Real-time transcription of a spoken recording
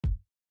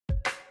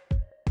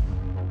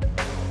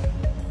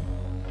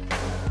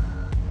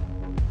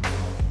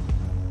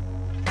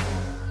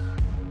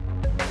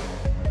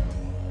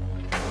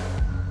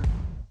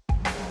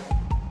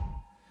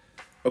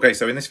Okay,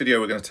 so in this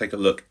video, we're going to take a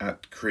look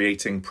at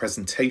creating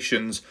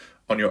presentations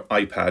on your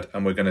iPad,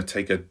 and we're going to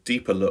take a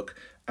deeper look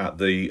at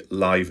the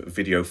live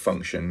video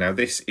function. Now,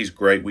 this is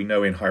great. We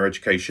know in higher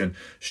education,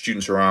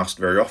 students are asked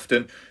very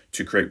often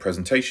to create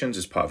presentations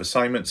as part of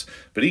assignments,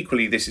 but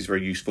equally, this is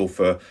very useful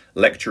for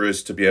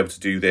lecturers to be able to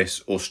do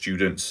this, or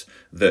students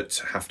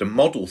that have to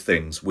model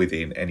things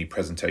within any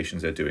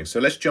presentations they're doing.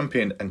 So let's jump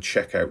in and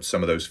check out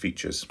some of those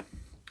features.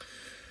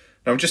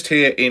 Now I'm just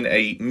here in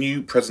a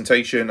new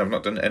presentation. I've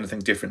not done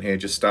anything different here,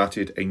 just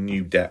started a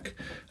new deck.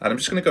 And I'm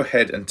just going to go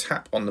ahead and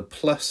tap on the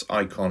plus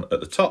icon at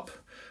the top,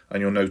 and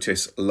you'll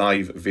notice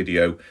live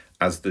video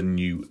as the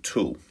new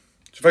tool.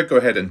 So if I go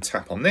ahead and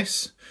tap on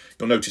this,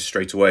 you'll notice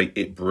straight away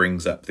it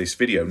brings up this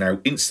video. Now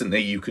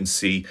instantly you can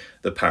see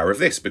the power of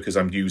this because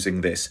I'm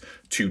using this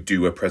to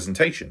do a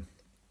presentation.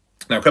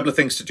 Now, a couple of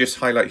things to just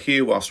highlight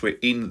here whilst we're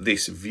in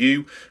this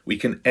view. We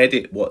can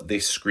edit what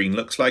this screen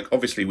looks like.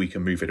 Obviously, we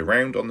can move it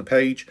around on the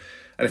page.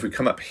 And if we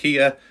come up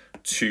here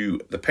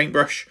to the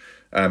paintbrush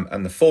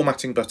and the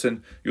formatting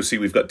button, you'll see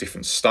we've got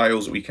different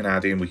styles that we can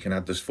add in. We can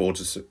add those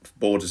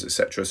borders,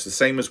 etc. So the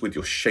same as with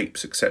your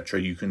shapes,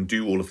 etc. You can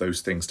do all of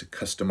those things to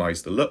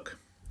customize the look.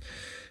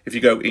 If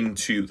you go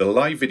into the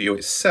live video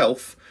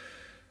itself,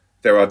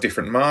 there are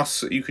different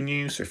masks that you can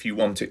use. So if you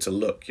want it to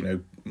look,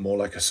 more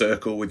like a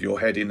circle with your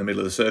head in the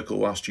middle of the circle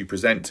whilst you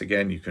present,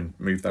 again, you can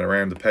move that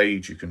around the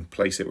page. You can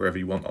place it wherever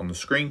you want on the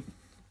screen.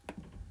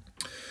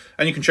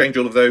 And you can change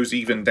all of those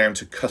even down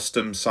to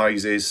custom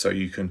sizes. So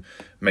you can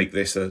make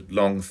this a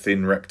long,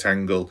 thin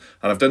rectangle.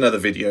 And I've done other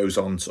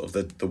videos on sort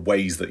of the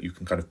ways that you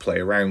can kind of play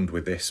around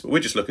with this. But we're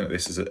just looking at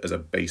this as a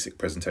basic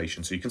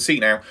presentation. So you can see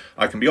now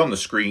I can be on the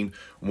screen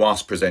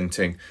whilst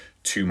presenting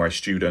to my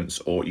students,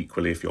 or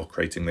equally if you're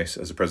creating this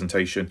as a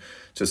presentation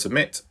to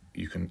submit,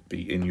 you can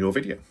be in your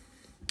video.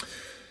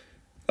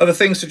 Other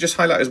things to just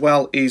highlight as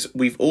well is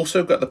we've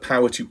also got the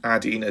power to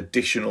add in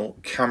additional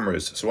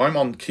cameras. So I'm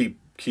on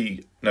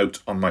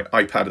Keynote on my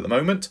iPad at the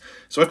moment.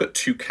 So I've got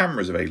two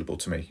cameras available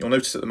to me. You'll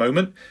notice at the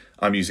moment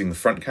I'm using the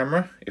front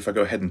camera. If I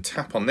go ahead and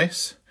tap on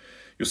this,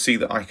 you'll see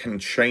that I can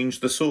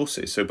change the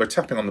sources. So by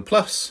tapping on the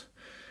plus,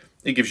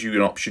 it gives you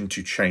an option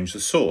to change the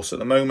source. At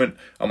the moment,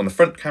 I'm on the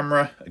front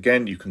camera.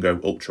 Again, you can go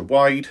ultra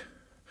wide.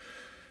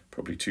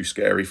 Probably too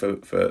scary for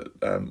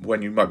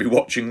when you might be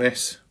watching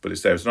this, but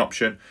it's there as an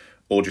option,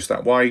 or just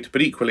that wide.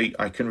 But equally,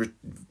 I can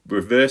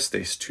reverse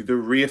this to the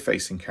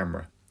rear-facing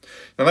camera.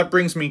 Now that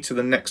brings me to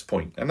the next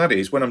point, and that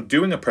is when I'm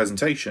doing a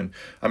presentation,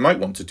 I might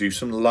want to do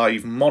some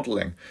live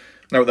modeling.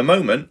 Now at the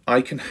moment,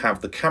 I can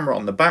have the camera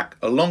on the back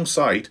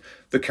alongside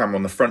the camera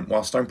on the front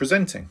whilst I'm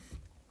presenting.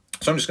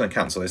 So I'm just going to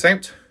cancel this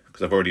out,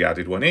 because I've already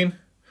added one in.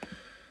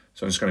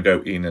 So I'm just going to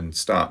go in and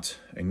start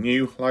a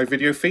new live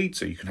video feed.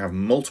 So you can have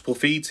multiple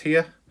feeds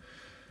here.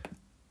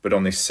 But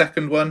on this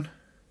second one,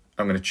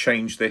 I'm going to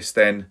change this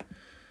then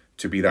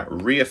to be that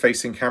rear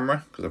facing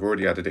camera because I've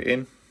already added it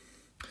in.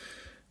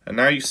 And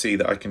now you see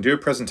that I can do a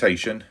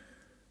presentation,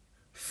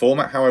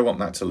 format how I want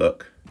that to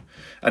look.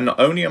 And not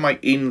only am I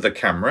in the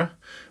camera,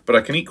 but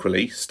I can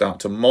equally start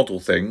to model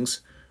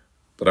things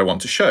that I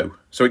want to show.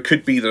 So it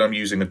could be that I'm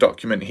using a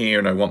document here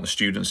and I want the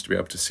students to be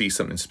able to see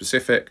something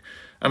specific,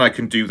 and I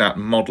can do that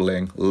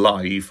modeling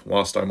live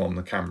whilst I'm on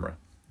the camera.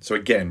 So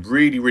again,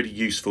 really, really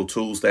useful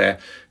tools there,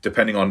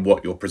 depending on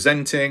what you're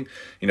presenting.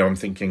 I'm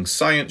thinking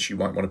science, you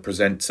might want to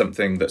present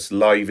something that's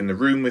live in the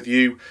room with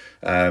you,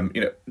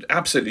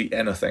 absolutely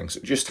anything.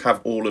 So just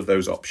have all of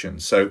those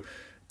options. So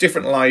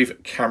different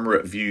live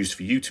camera views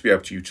for you to be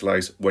able to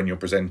utilize when you're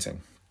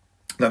presenting.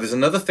 Now, there's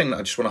another thing that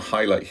I just want to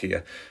highlight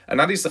here, and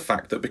that is the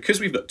fact that because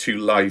we've got two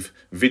live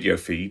video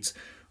feeds,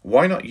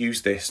 why not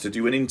use this to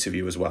do an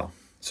interview as well?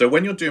 So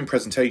when you're doing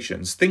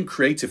presentations, think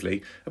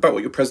creatively about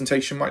what your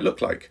presentation might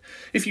look like.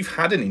 If you've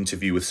had an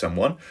interview with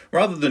someone,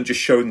 rather than just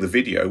showing the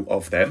video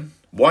of them,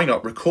 why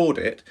not record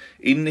it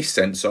in this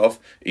sense of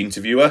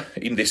interviewer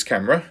in this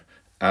camera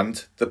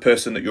and the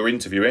person that you're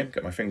interviewing,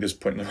 get my fingers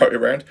pointing the right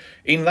around,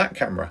 in that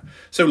camera.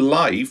 So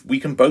live, we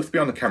can both be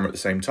on the camera at the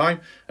same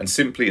time, and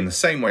simply in the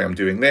same way I'm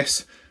doing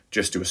this,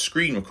 just do a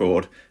screen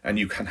record, and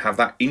you can have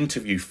that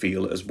interview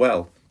feel as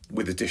well,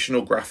 with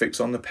additional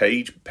graphics on the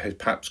page,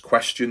 perhaps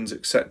questions,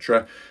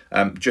 etc.,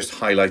 just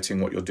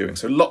highlighting what you're doing.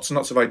 So lots and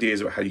lots of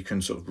ideas about how you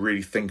can sort of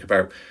really think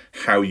about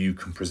how you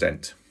can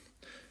present.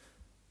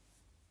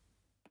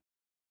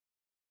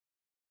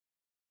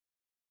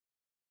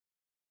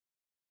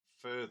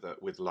 Further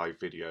with live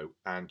video,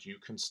 and you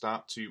can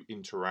start to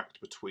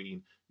interact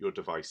between your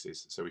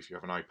devices. So if you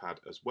have an iPad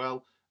as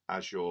well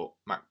as your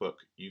MacBook,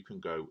 you can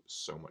go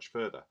so much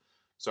further.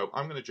 So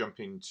I'm going to jump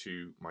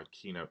into my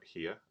Keynote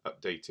here,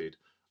 updated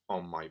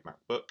on my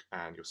MacBook,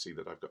 and you'll see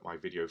that I've got my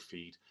video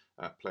feed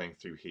playing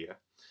through here.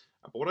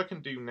 But what I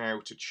can do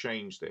now to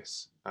change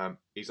this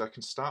is I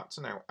can start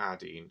to now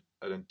add in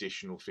an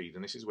additional feed,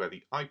 and this is where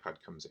the iPad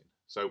comes in.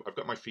 So I've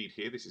got my feed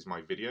here, this is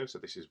my video, so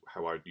this is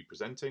how I'd be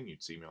presenting,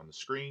 you'd see me on the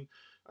screen.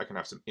 I can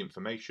have some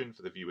information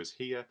for the viewers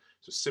here,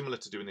 so similar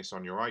to doing this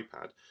on your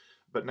iPad,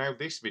 but now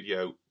this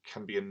video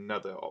can be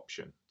another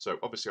option. So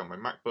obviously on my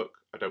MacBook,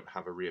 I don't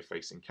have a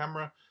rear-facing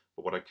camera,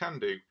 but what I can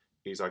do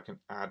is I can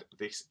add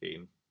this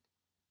in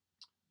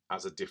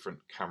as a different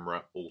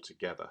camera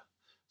altogether.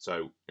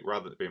 So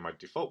rather than it being my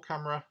default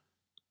camera,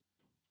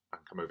 I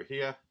can come over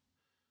here.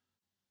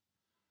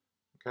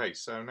 Okay,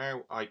 so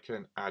now I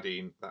can add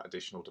in that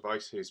additional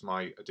device. Here's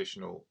my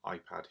additional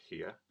iPad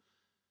here,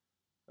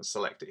 and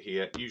select it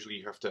here. Usually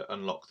you have to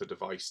unlock the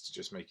device to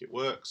just make it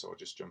work, so I'll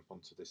just jump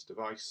onto this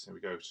device. Here we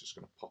go, it's just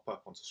going to pop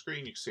up onto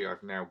screen. You can see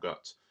I've now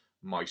got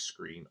my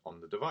screen on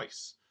the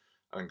device.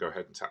 And then go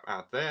ahead and tap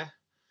add there,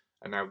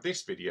 and now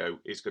this video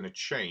is going to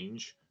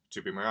change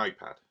to be my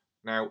iPad.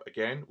 Now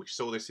again, we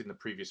saw this in the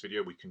previous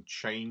video, we can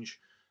change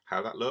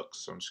how that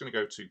looks. So I'm just going to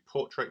go to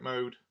portrait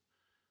mode.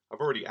 I've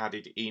already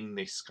added in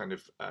this kind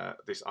of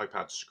this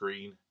iPad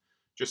screen,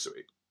 just so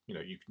it,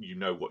 you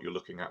know what you're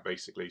looking at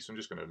basically. So I'm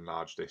just going to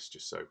enlarge this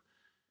just so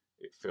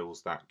it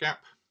fills that gap.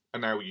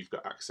 And now you've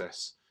got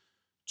access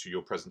to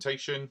your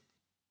presentation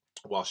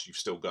whilst you've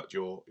still got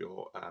your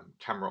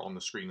camera on the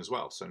screen as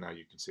well. So now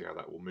you can see how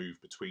that will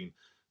move between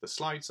the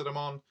slides that I'm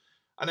on.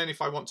 And then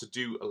if I want to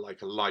do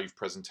like a live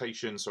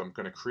presentation, so I'm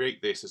going to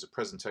create this as a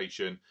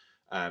presentation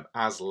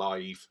as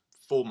live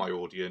for my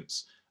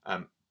audience,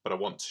 but I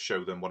want to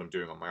show them what I'm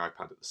doing on my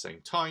iPad at the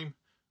same time,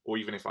 or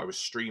even if I was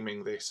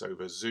streaming this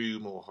over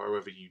Zoom or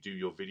however you do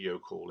your video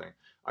calling,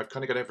 I've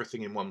kind of got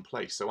everything in one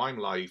place. So I'm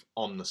live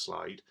on the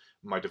slide,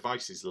 my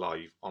device is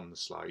live on the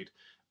slide,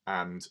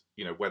 and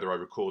whether I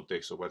record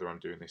this or whether I'm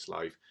doing this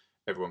live,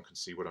 everyone can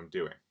see what I'm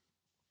doing.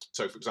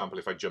 So for example,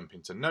 if I jump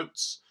into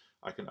notes,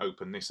 I can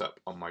open this up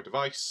on my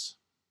device.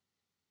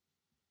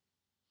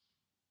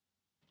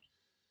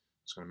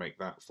 Just going to make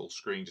that full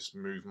screen, just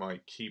move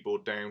my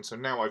keyboard down. So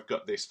now I've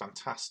got this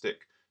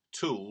fantastic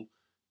tool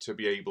to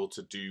be able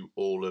to do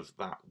all of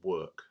that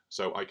work.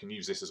 So I can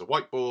use this as a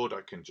whiteboard.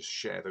 I can just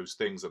share those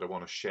things that I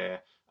want to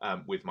share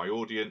with my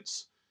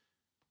audience.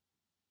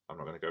 I'm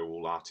not going to go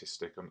all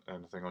artistic on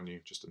anything on you,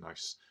 just a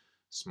nice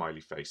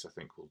smiley face I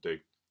think will do.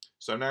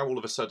 So now all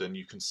of a sudden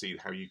you can see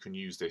how you can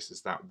use this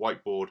as that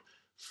whiteboard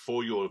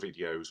for your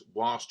videos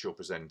whilst you're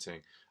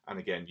presenting, and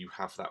again you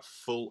have that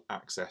full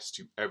access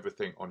to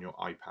everything on your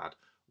iPad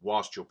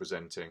whilst you're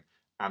presenting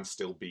and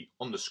still be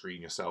on the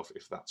screen yourself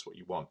if that's what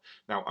you want.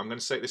 Now I'm going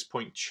to say at this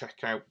point, check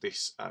out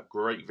this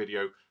great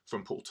video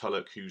from Paul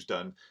Tullock, who's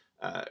done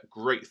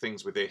great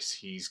things with this.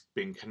 He's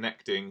been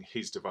connecting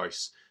his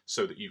device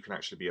so that you can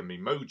actually be an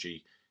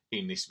emoji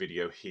in this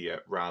video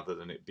here rather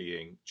than it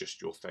being just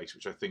your face,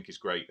 which I think is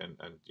great, and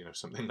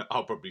something that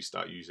I'll probably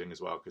start using as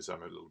well because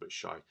I'm a little bit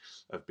shy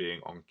of being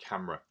on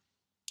camera.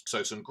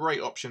 So some great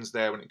options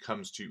there when it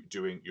comes to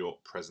doing your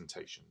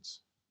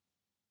presentations.